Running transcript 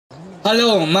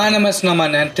Hello, my name is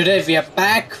Naman and today we are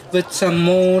back with some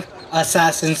more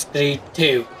Assassin's Creed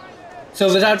 2.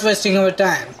 So without wasting our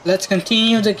time, let's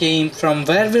continue the game from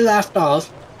where we left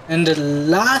off in the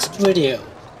last video.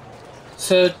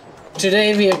 So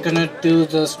today we are gonna do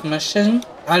this mission.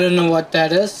 I don't know what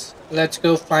that is. Let's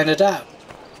go find it out.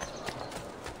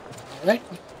 Alright,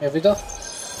 here we go.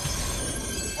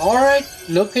 Alright,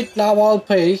 look at La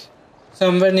VOLPE,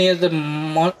 somewhere near the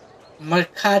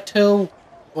Mercato.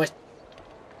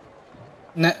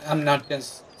 No, I'm not gonna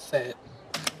say it.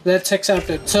 Let's accept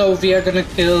it. So we are gonna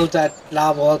kill that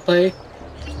La VOLPE.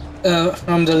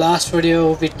 From the last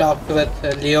video we talked with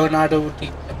Leonardo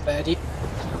DiCaprio.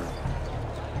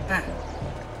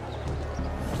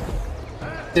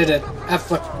 Did it. I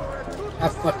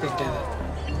fucking did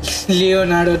it.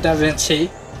 Leonardo da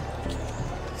Vinci.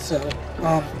 So,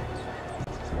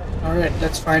 alright,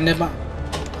 let's find him out.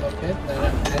 Okay, there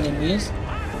are enemies.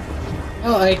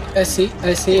 Oh, I see.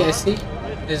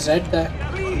 He's right there.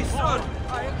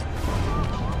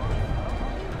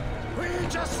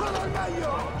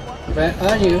 Where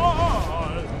are you?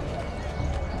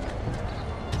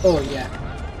 Oh, yeah.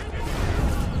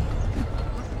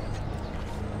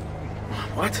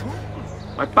 What?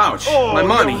 My pouch. Oh, my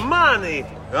money. Your money.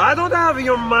 I don't have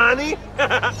your money.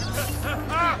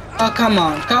 Oh, come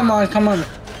on.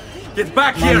 Get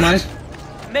back here. Money.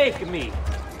 Make me.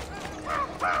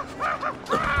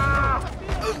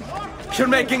 You're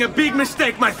making a big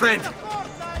mistake, my friend.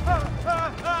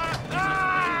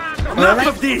 Enough Alright,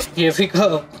 of this. here we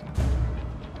go.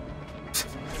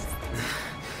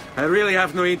 I really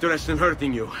have no interest in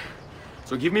hurting you.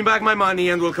 So give me back my money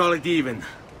and we'll call it even.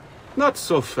 Not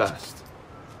so fast.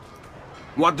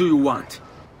 What do you want?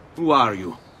 Who are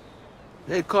you?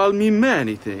 They call me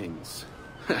many things.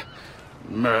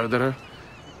 Murderer,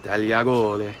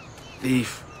 tagliagole,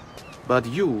 thief. But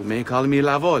you may call me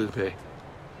La VOLPE.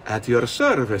 At your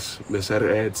service, Messer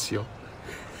Ezio.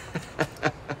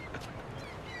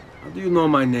 How do you know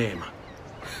my name?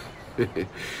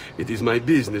 It is my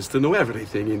business to know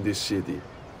everything in this city.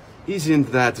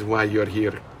 Isn't that why you're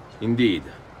here? Indeed.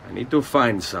 I need to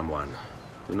find someone.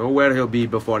 To know where he'll be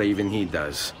before even he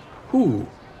does. Who?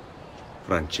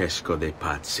 Francesco de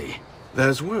Pazzi.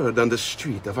 There's word on the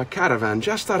street of a caravan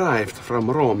just arrived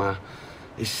from Roma.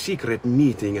 A secret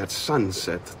meeting at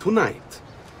sunset tonight.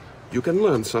 You can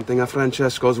learn something of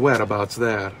Francesco's whereabouts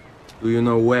there. Do you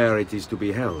know where it is to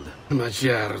be held? Ma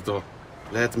certo.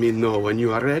 Let me know when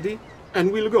you are ready,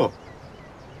 and we'll go.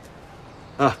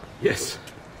 Ah, yes.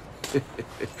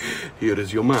 Here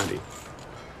is your money.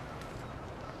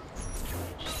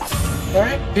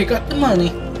 Alright, we got the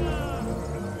money.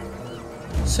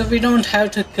 So we don't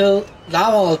have to kill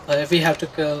La VOLPE, we have to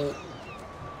kill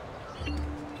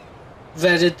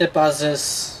Vered de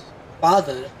Paz's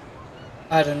father.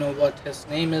 I don't know what his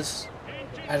name is.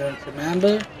 I don't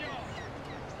remember.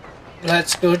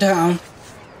 Let's go down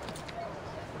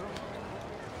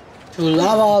to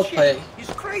La VOLPE He's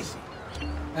crazy.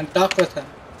 and talk with him.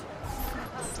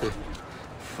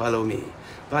 Follow me.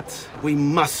 But we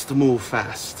must move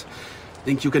fast.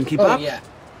 Think you can keep Oh up? yeah,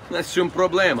 Nessun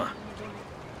problema.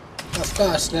 of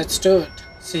course, let's do it.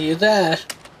 See you there.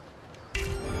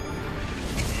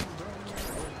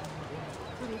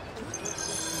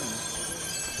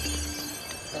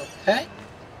 Okay,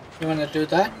 you wanna do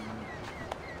that?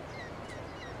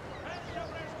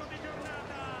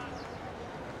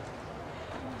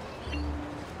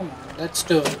 Come on, let's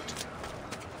do it.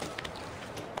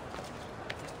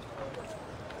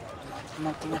 Come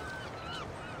on.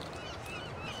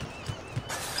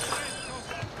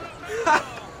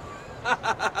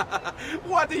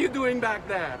 What are you doing back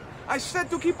there? I said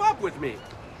to keep up with me.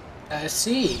 I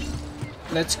see.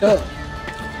 Let's go.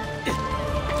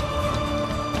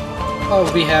 Oh,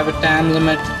 we have a time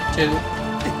limit too.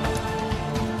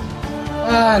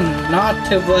 Not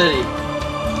to worry.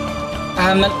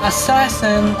 I'm an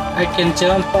assassin. I can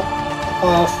jump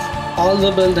off all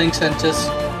the buildings and just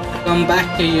come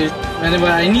back to you whenever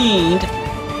I need.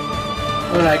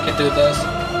 Or I can do this.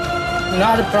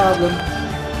 Not a problem.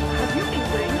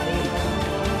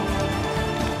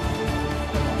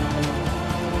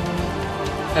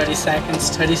 30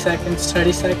 seconds.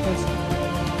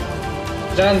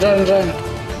 Run.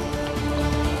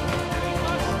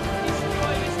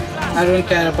 I don't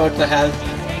care about the health.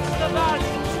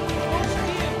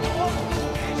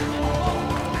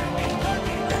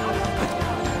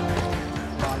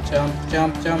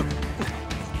 Jump.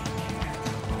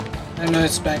 I know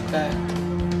it's back there.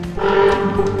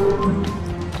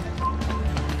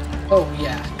 Oh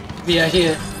yeah, we are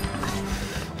here.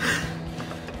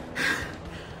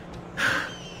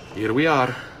 Here we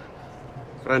are.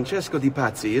 Francesco Di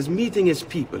Pazzi is meeting his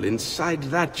people inside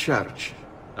that church.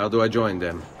 How do I join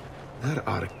them? There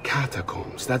are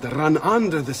catacombs that run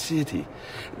under the city.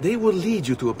 They will lead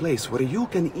you to a place where you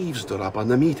can eavesdrop on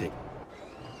the meeting.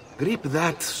 Grip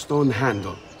that stone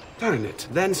handle. Turn it,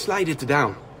 then slide it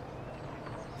down.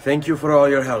 Thank you for all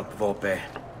your help, Volpe.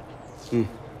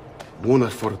 Buona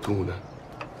fortuna.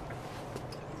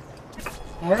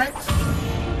 Alright.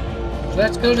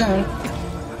 Let's go down.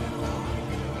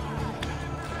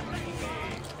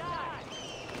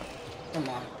 Come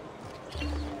on.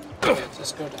 Okay,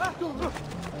 just go down.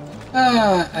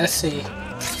 Ah, I see.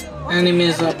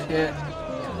 Enemies up here.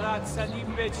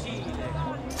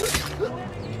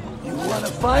 You wanna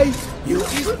fight?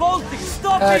 He's bolting!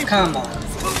 Stop him! Come on.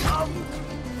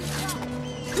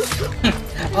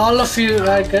 All of you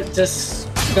are just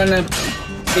gonna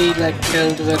be like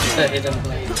killed with the hidden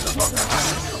blade.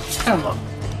 Come on.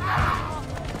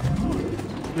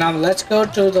 Now let's go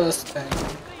to this thing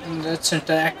and let's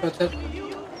interact with it.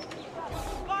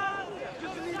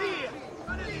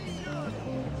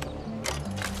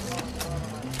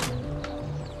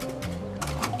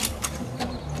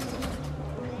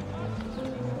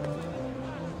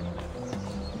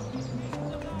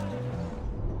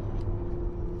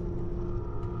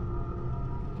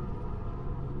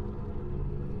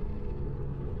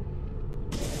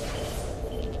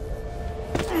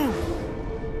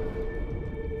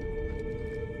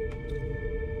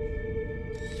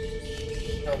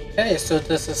 Okay, so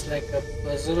this is like a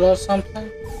puzzle or something.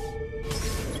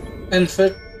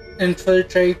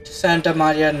 Infiltrate Santa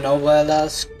Maria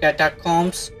Novella's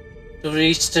catacombs to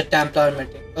reach the Templar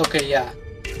meeting. Okay, yeah.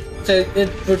 So it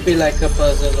would be like a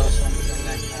puzzle or something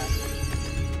like that.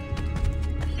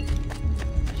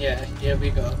 Yeah, here we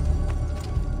go.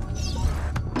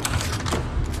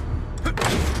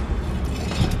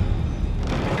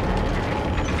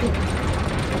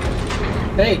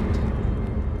 Great.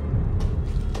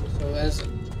 Is it?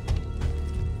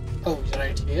 Oh, it's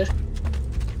right here.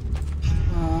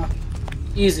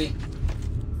 Easy.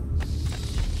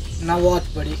 Now what,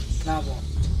 buddy? Now what?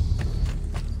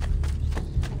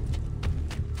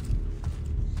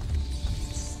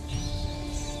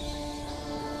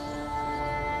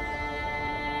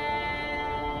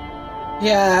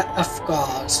 Yeah, of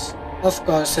course. Of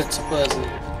course it's a puzzle.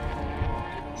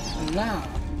 And now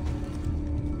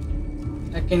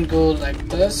I can go like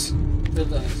this to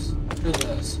this. Do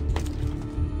this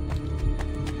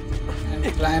and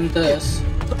climb this.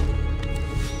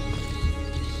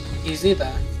 Easy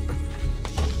that.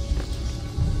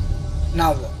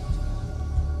 Now what?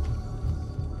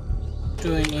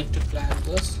 Do I need to climb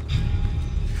this?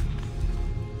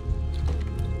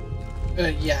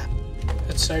 Yeah,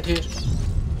 it's right here.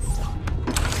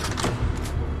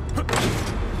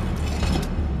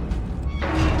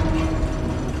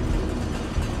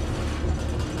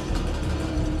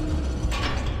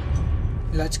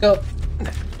 Let's go.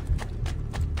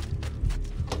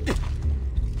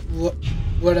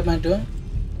 What am I doing?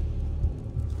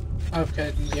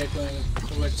 Okay, we are going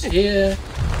towards here.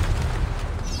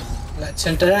 Let's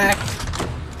interact.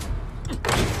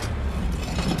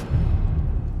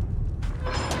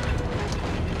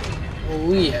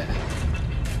 Oh yeah.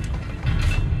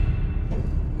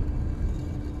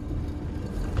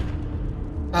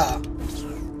 Ah.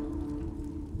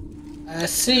 I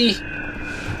see.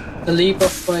 The leap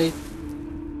of faith.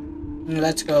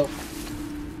 Let's go.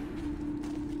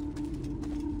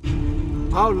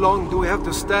 How long do we have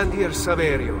to stand here,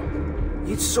 Saverio?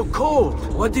 It's so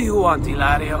cold. What do you want,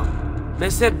 Ilario?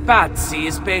 Messer Pazzi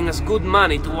is paying us good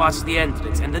money to watch the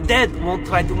entrance, and the dead won't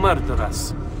try to murder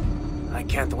us. I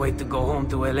can't wait to go home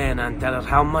to Elena and tell her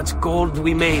how much gold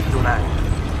we made tonight.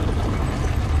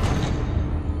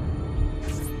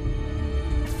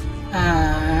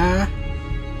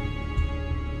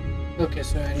 Okay,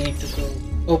 so I need to go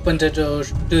open the door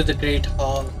to the Great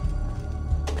Hall.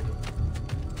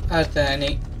 Are there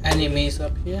any enemies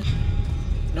up here?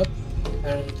 Nope, I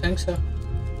don't think so.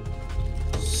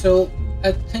 So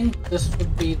I think this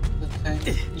would be the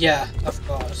thing. Yeah, of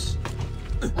course.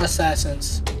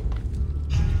 Assassins.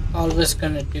 Always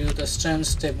gonna do the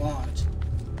stunts they want.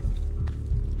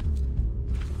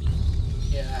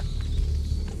 Yeah.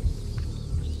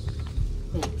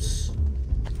 Oops.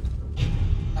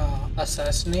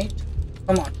 Assassinate.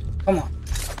 Come on, come on.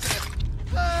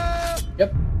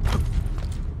 Yep.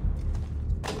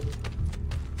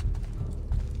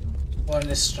 One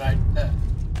is right there.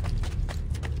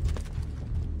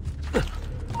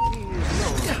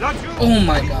 Oh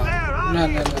my god. No,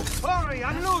 no, no. Hurry,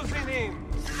 I'm losing him!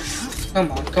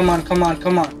 Come on, come on, come on,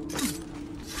 come on.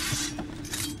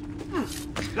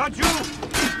 Laju!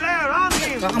 He's there, on me!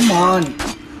 Come on.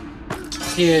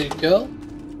 Here you go.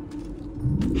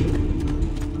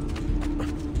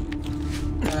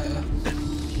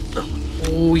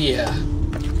 Oh yeah.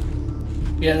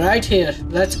 We are right here.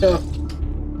 Let's go.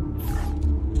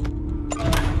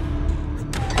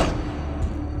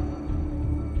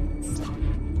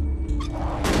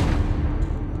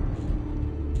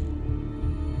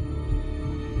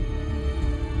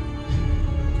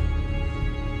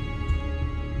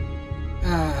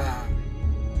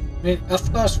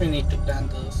 Of course we need to plan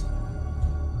those.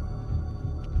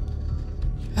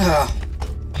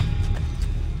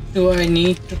 Do I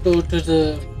need to go to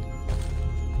the...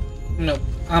 No,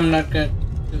 I'm not gonna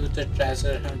do the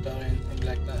treasure hunt or anything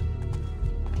like that.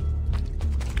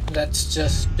 Let's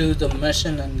just do the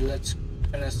mission and let's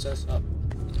finish this up.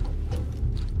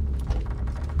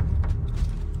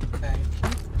 Thank you.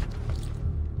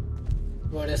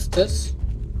 What is this?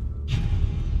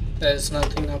 There is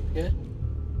nothing up here.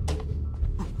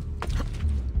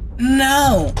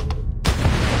 No!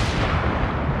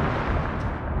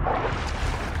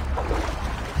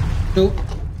 Do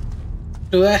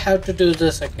I have to do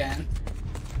this again?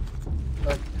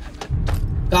 God damn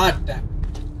it. God damn it.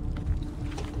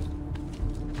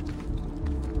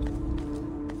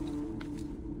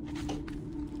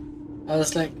 I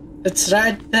was like, it's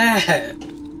right there.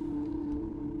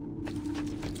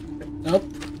 But nope.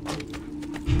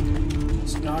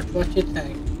 It's not what you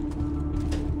think.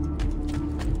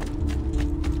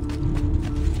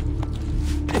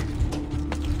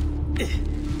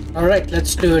 Alright,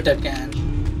 let's do it again.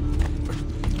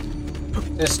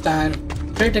 This time,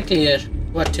 pretty clear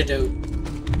what to do.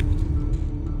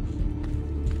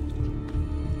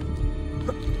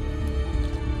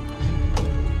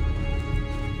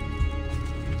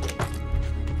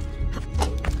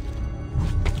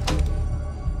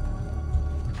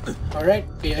 Alright,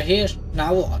 we are here.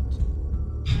 Now what?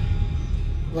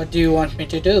 What do you want me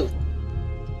to do?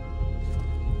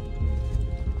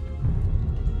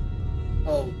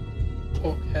 Oh,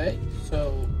 okay,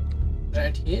 so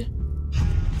right here.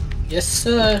 Yes,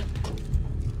 sir.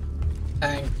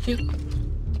 Thank you.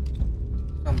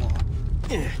 Come on.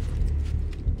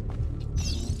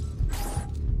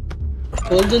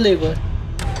 Pull the lever.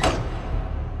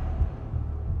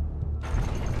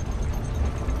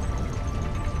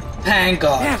 Thank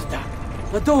God. Merda!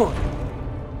 The door!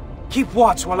 Keep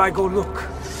watch while I go look.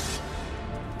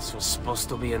 This was supposed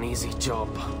to be an easy job.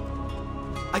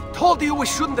 I told you we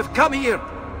shouldn't have come here.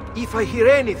 If I hear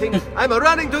anything, I'm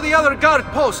running to the other guard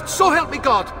post. So help me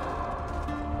God.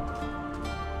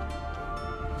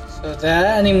 So there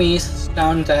are enemies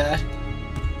down there.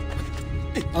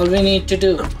 All we need to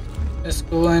do is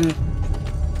go and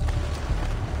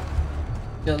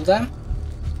kill them.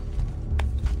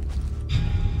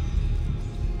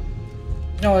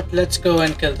 You know what? Let's go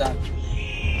and kill them.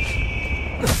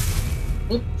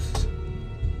 Oops.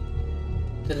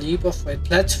 The leap of faith.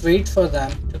 Let's wait for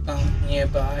them to come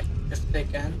nearby if they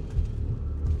can.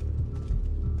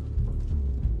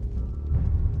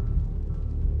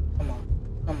 Come on,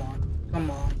 come on,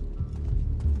 come on.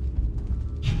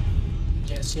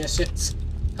 Yes, yes, yes.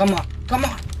 Come on, come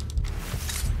on.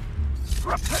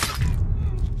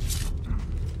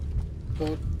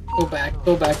 Go back,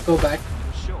 go back, go back.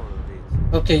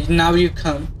 Okay, now you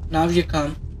come. Now you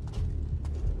come.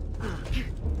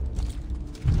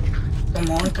 Come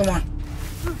on, come on.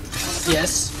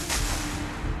 Yes.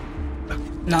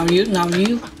 Now you, now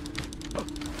you.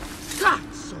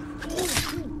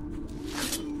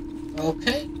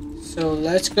 Okay, so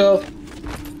let's go.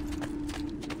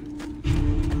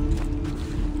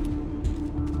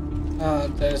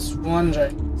 There's one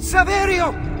right.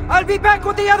 Saverio! I'll be back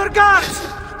with the other guards!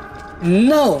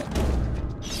 No!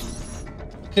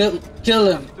 Kill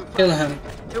him. Kill him.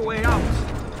 The way out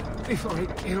before he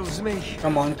kills me.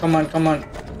 Come on, come on, come on.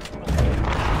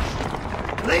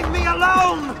 Leave me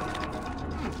alone!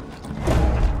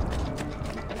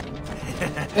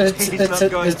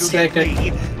 It's like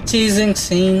a teasing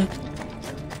scene.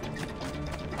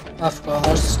 Of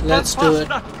course, let's do it.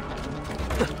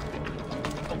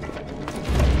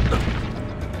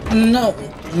 No,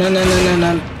 no, no, no, no,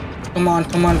 no. Come on,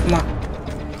 come on, come on.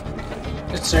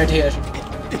 It's right here.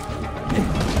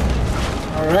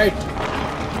 Alright.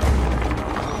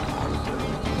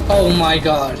 Oh my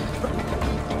God.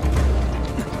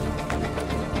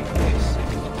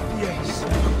 Yes.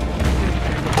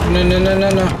 No, no, no, no,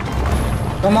 no.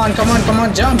 Come on, come on, come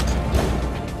on, jump.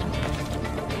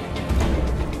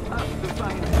 Have to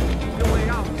find the way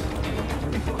out.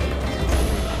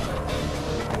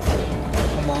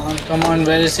 Come on,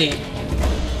 where is he?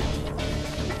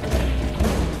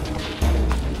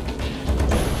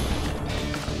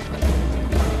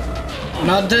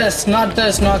 Not this, not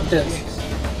this, not this.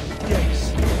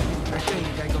 Yes. I think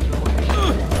I got the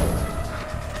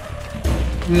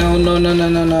way. No, no, no, no,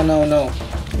 no, no, no, no.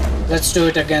 Let's do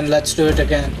it again, let's do it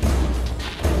again.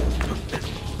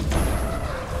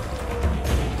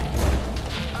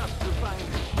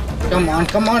 Come on,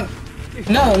 come on.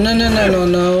 No, no, no, no, no,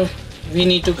 no. We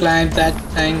need to climb that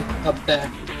thing up there.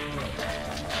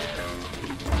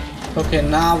 Okay,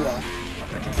 now what?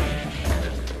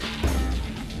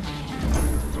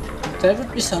 There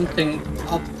would be something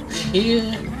up here.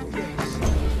 I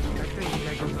think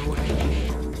I got the way.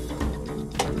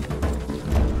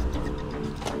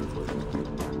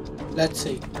 Let's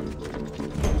see.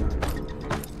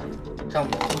 Come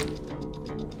on.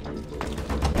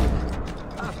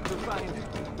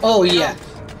 Oh yeah,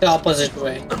 the opposite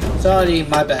way. Sorry,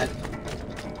 my bad.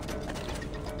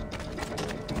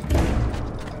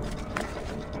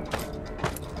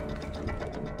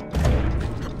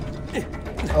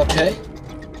 Okay,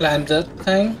 climb that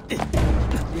thing.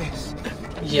 Yes.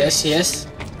 Yes, yes.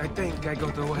 I think I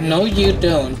got the way. No, you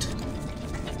don't.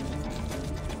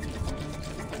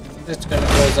 It's gonna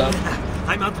close up.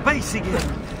 I'm at base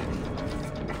again.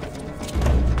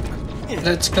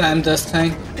 Let's climb this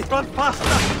thing. Run faster.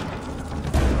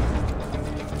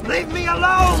 Leave me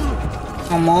alone.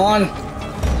 Come on.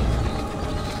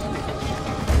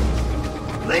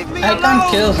 Leave me I alone.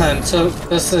 can't kill him, so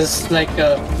this is like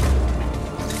a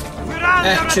We're under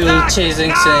actual attack. chasing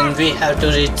Now. scene. We have to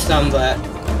reach somewhere.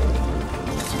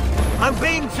 I'm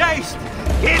being chased.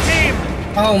 Hit him.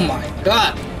 Oh my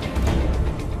god.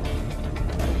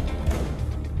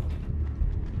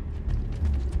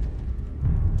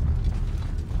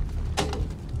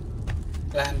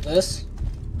 Climb this.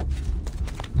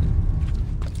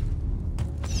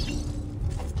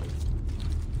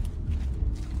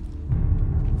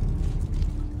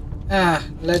 Ah,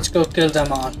 let's go kill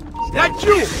them all. That's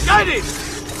you. Got it.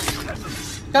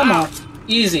 Come on,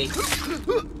 easy.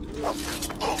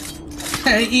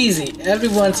 Easy,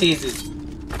 everyone's easy.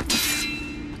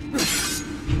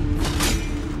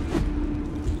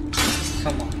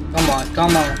 Come on, come on,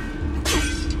 come on.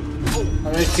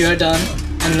 Alright, you're done.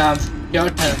 And now, your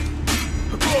turn.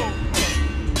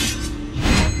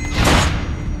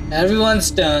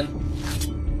 Everyone's done.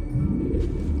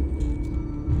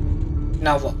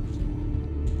 Now what?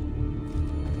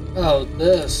 Oh,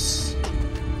 this.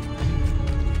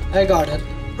 I got it.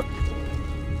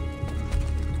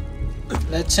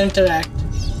 Let's interact.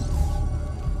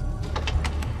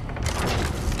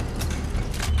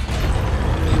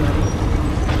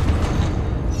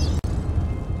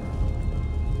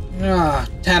 Ah,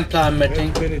 Templar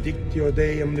meeting. Benedictio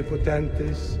Dei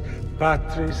omnipotentis,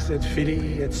 Patris et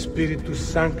Filii et Spiritus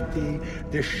Sancti,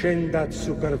 descendat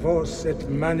super vos et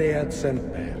maneat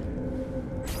semper.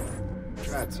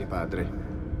 Grazie, padre.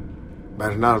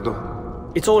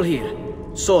 Bernardo? It's all here.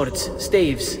 Swords,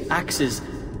 staves, axes,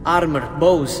 armor,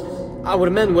 bows. Our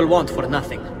men will want for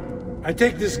nothing. I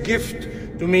take this gift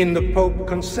to mean the Pope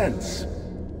consents.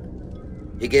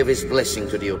 He gave his blessing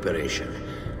to the operation.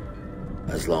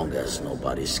 As long as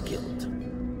nobody's killed.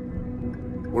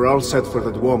 We're all set for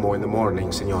the Duomo in the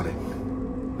morning, Signore.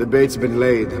 The bait's been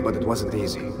laid, but it wasn't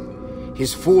easy.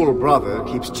 His fool brother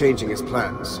keeps changing his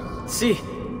plans. See,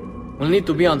 we'll need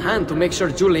to be on hand to make sure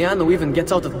Giuliano even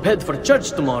gets out of bed for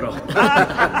church tomorrow.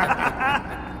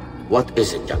 What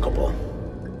is it, Jacopo?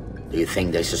 Do you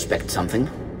think they suspect something?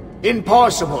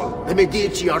 Impossible! The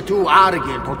Medici are too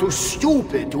arrogant or too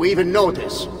stupid to even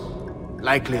notice.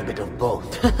 Likely a bit of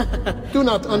both. Do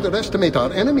not underestimate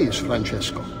our enemies,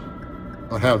 Francesco.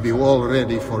 Or have you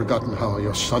already forgotten how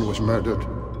your son was murdered?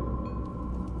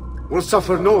 We'll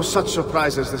suffer no such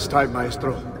surprises this time,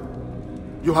 Maestro.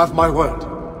 You have my word.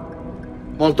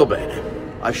 Molto bene.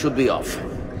 I should be off.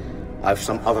 I've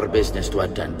some other business to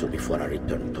attend to before I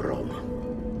return to Rome.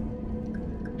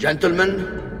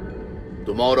 Gentlemen,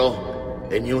 tomorrow,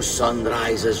 a new sun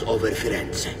rises over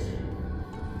Firenze.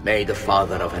 May the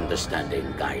Father of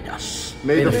Understanding guide us.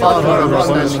 May the Father of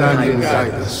Understanding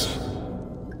guide us.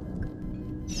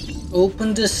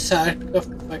 Open the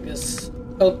sarcophagus.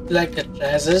 Oh, like a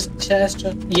treasure chest?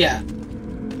 Yeah.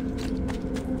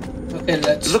 Okay,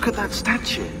 let's... Look at that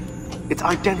statue. It's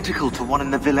identical to one in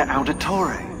the Villa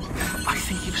Auditore. I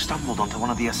think you've stumbled onto one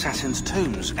of the assassin's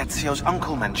tombs Ezio's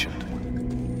uncle mentioned.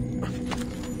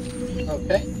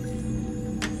 Okay.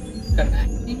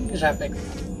 Connecting rapid.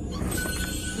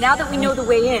 Now that we know the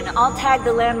way in, I'll tag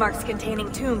the landmarks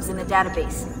containing tombs in the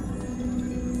database.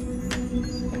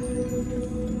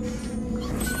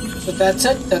 So that's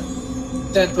it.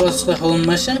 That was the whole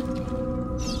mission.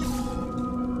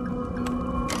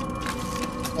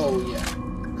 Oh yeah,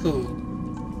 cool.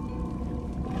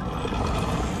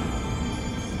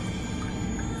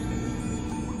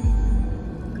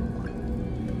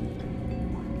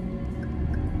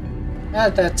 Ah,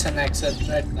 that's an exit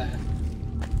right there.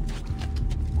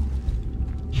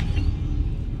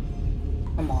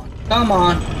 Come on, come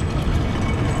on.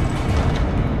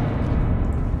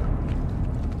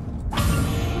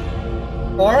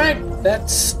 Alright,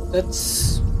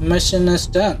 that's mission is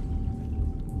done.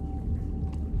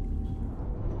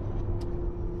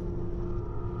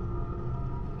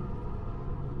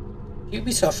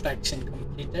 Ubisoft action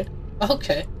completed.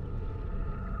 Okay.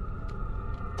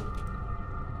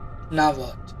 Now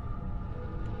what?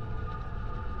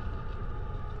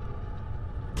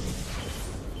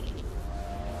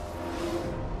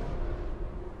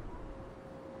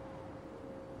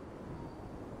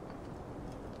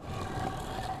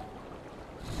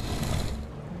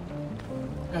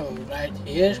 Oh, right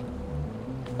here.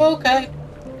 Okay.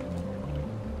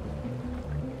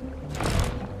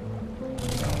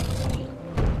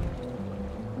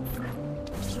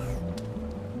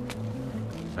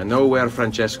 I know where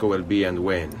Francesco will be and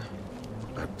when,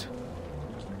 but...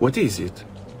 What is it?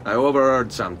 I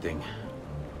overheard something.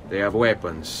 They have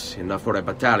weapons, enough for a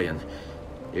battalion.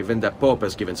 Even the Pope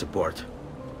has given support.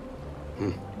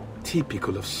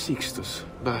 Typical of Sixtus,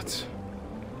 but...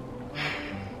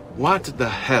 What the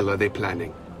hell are they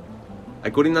planning? I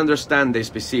couldn't understand the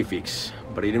specifics,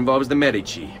 but it involves the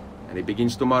Medici, and it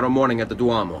begins tomorrow morning at the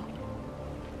Duomo.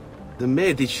 The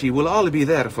Medici will all be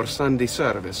there for Sunday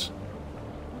service.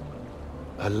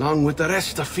 Along with the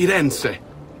rest of Firenze.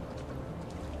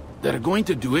 They're going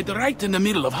to do it right in the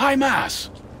middle of High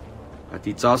Mass. But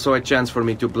it's also a chance for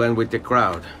me to blend with the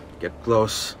crowd, get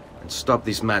close, and stop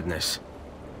this madness.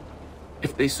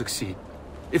 If they succeed,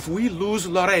 if we lose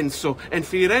Lorenzo and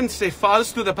Firenze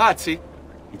falls to the Pazzi...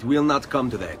 It will not come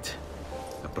to that.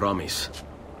 I promise.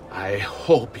 I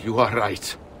hope you are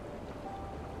right.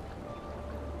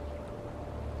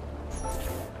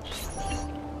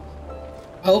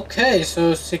 Okay,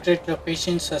 so secret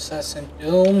locations, assassin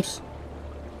domes.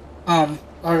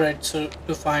 Alright, so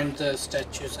to find the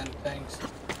statues and things.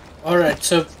 Alright,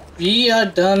 so we are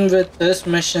done with this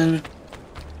mission.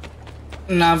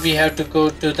 Now we have to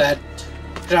go to that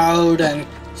crowd and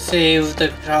save the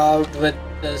crowd with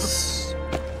this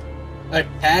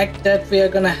attack that we are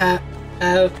gonna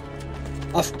have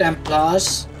of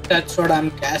Templars. That's what I'm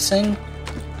guessing.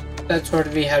 That's what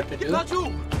we have to do.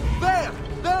 There!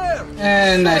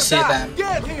 And I see them.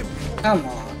 Get him! Come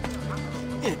on.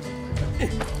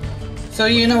 So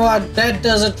you know what? That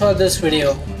does it for this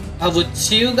video. I would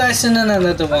see you guys in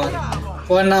another one.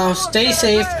 For now, stay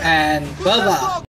safe and bye bye.